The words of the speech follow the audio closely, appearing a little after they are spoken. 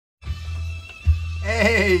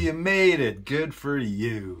Hey, you made it. Good for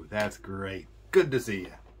you. That's great. Good to see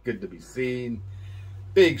you. Good to be seen.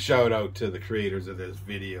 Big shout out to the creators of this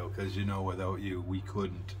video, because you know, without you, we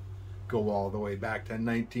couldn't go all the way back to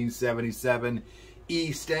 1977.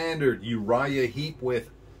 E Standard, Uriah Heep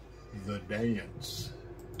with The Dance.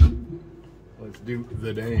 Let's do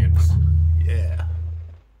The Dance. Yeah.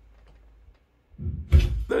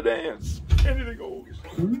 The Dance. Anything goes.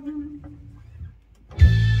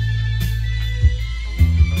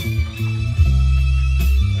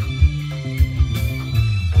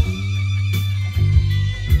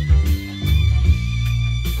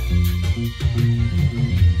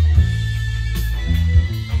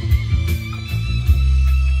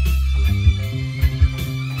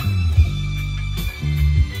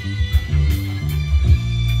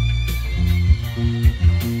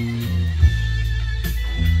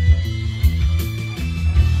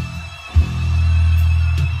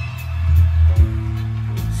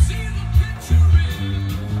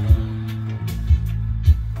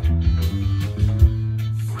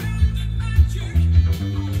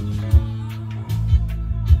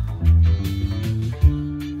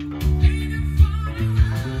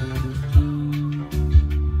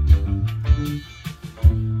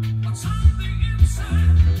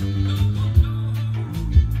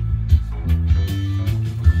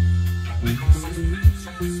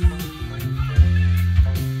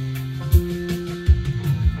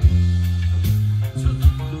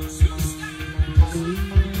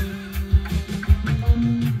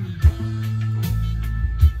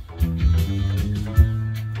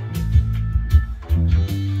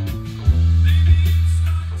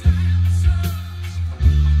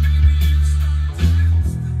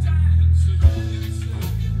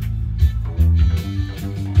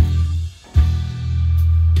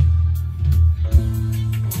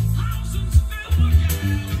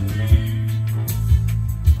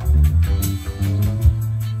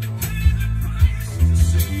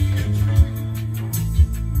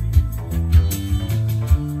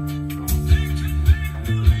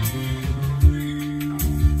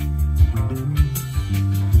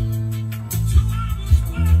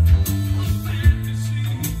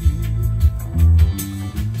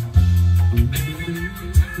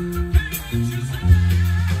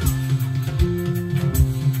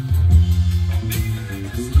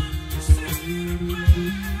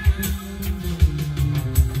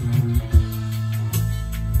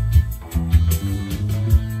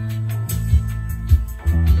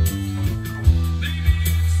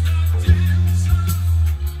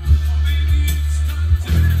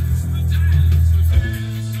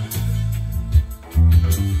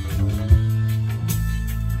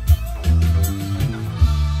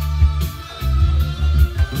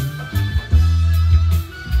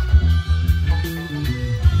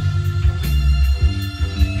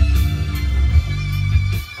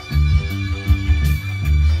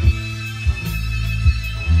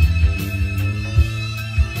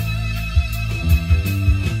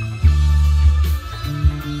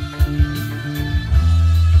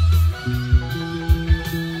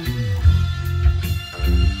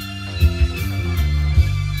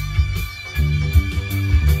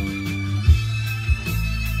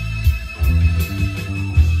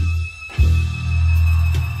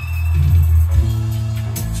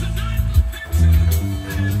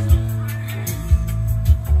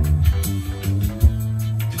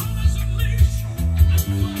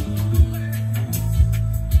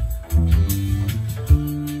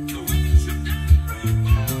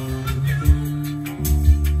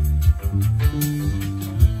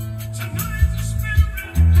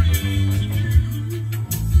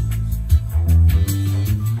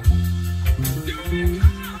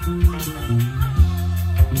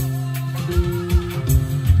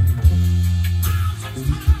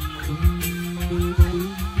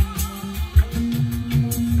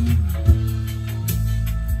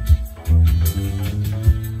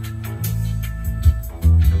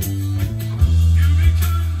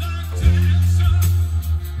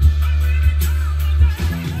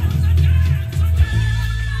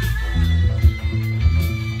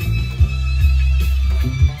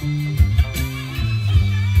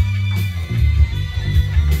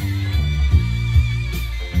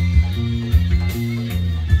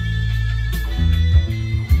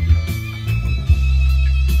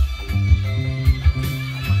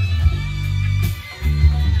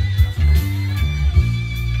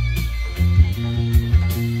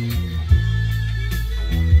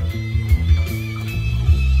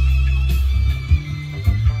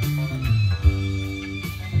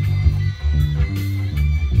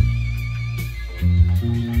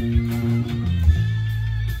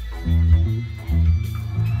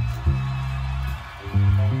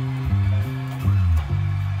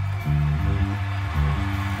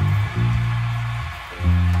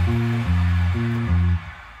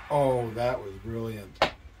 That was brilliant.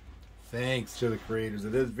 Thanks to the creators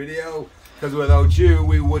of this video, because without you,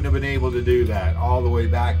 we wouldn't have been able to do that. All the way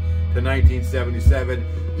back to 1977,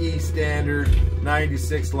 E standard,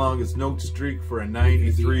 96 longest note streak for a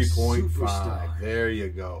 93.5. There you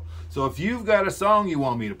go. So if you've got a song you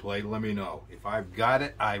want me to play, let me know. If I've got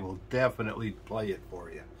it, I will definitely play it for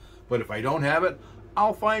you. But if I don't have it,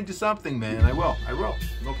 I'll find you something, man. I will.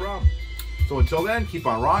 No problem. So until then, keep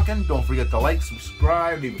on rocking. Don't forget to like,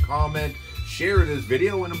 subscribe, leave a comment, share this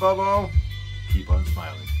video, and above all, keep on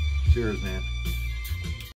smiling. Cheers, man.